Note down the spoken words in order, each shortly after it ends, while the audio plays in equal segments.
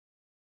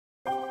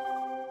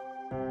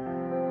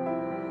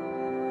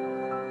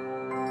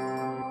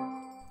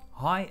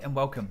Hi and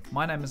welcome.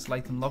 My name is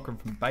Latham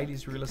Lockram from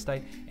Bailey's Real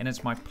Estate, and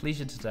it's my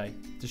pleasure today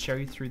to show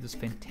you through this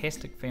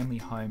fantastic family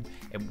home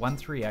at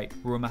 138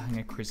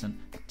 Ruamahanga Crescent,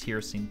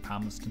 Terrace in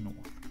Palmerston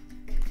North.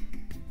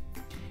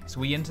 So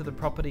we enter the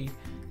property.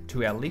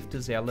 To our left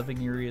is our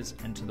living areas,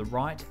 and to the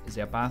right is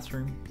our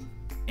bathroom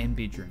and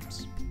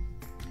bedrooms.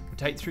 We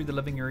take through the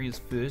living areas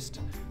first,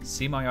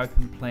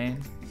 semi-open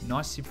plan,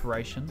 nice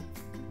separation.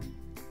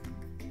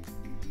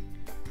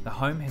 The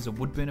home has a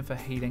wood burner for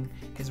heating,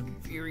 has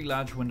very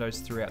large windows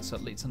throughout so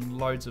it lets in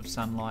loads of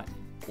sunlight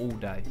all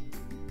day.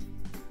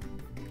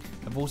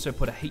 I've also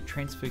put a heat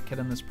transfer kit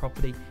in this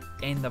property,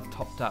 and I've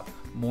topped up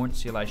more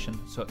insulation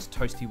so it's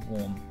toasty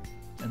warm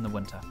in the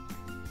winter.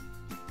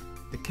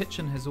 The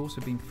kitchen has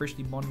also been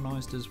freshly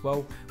modernised as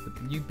well,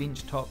 with new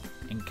bench top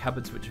and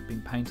cupboards which have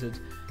been painted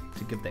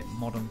to give that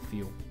modern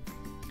feel.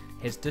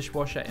 It has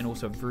dishwasher and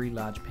also a very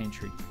large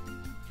pantry.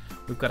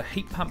 We've got a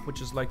heat pump which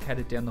is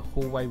located down the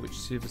hallway, which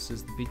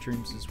services the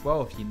bedrooms as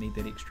well if you need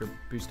that extra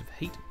boost of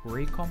heat or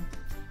aircon.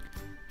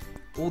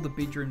 All the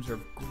bedrooms are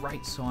of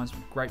great size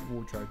with great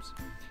wardrobes.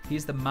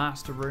 Here's the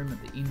master room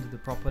at the end of the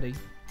property.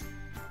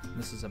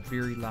 This is a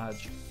very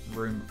large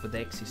room with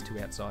access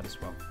to outside as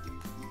well.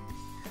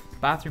 The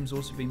bathroom's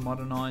also been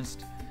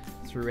modernised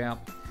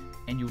throughout,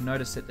 and you'll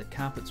notice that the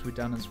carpets were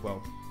done as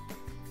well.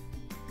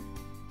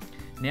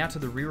 Now to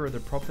the rear of the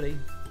property,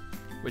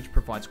 which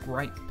provides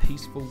great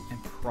peaceful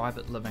and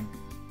private living.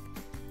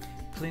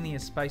 Plenty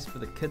of space for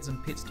the kids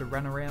and pets to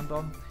run around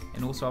on,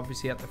 and also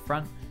obviously out the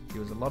front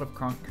there was a lot of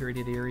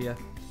concreted area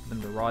for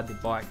them to ride their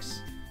bikes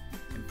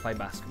and play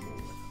basketball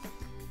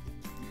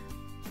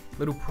with.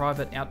 Little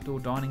private outdoor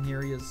dining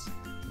areas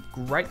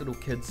with great little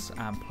kids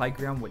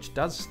playground which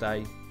does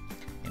stay,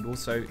 and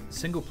also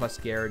single plus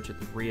garage at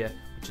the rear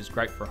which is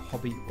great for a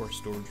hobby or a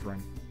storage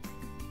room.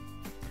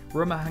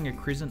 Ruamahanga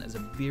Crescent is a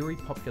very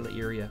popular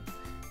area.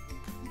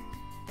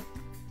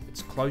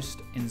 It's close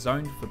and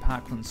zoned for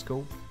Parkland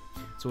School.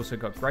 It's also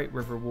got great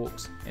river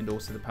walks and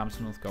also the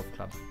Palmerston North Golf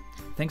Club.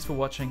 Thanks for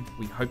watching.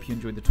 We hope you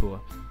enjoyed the tour.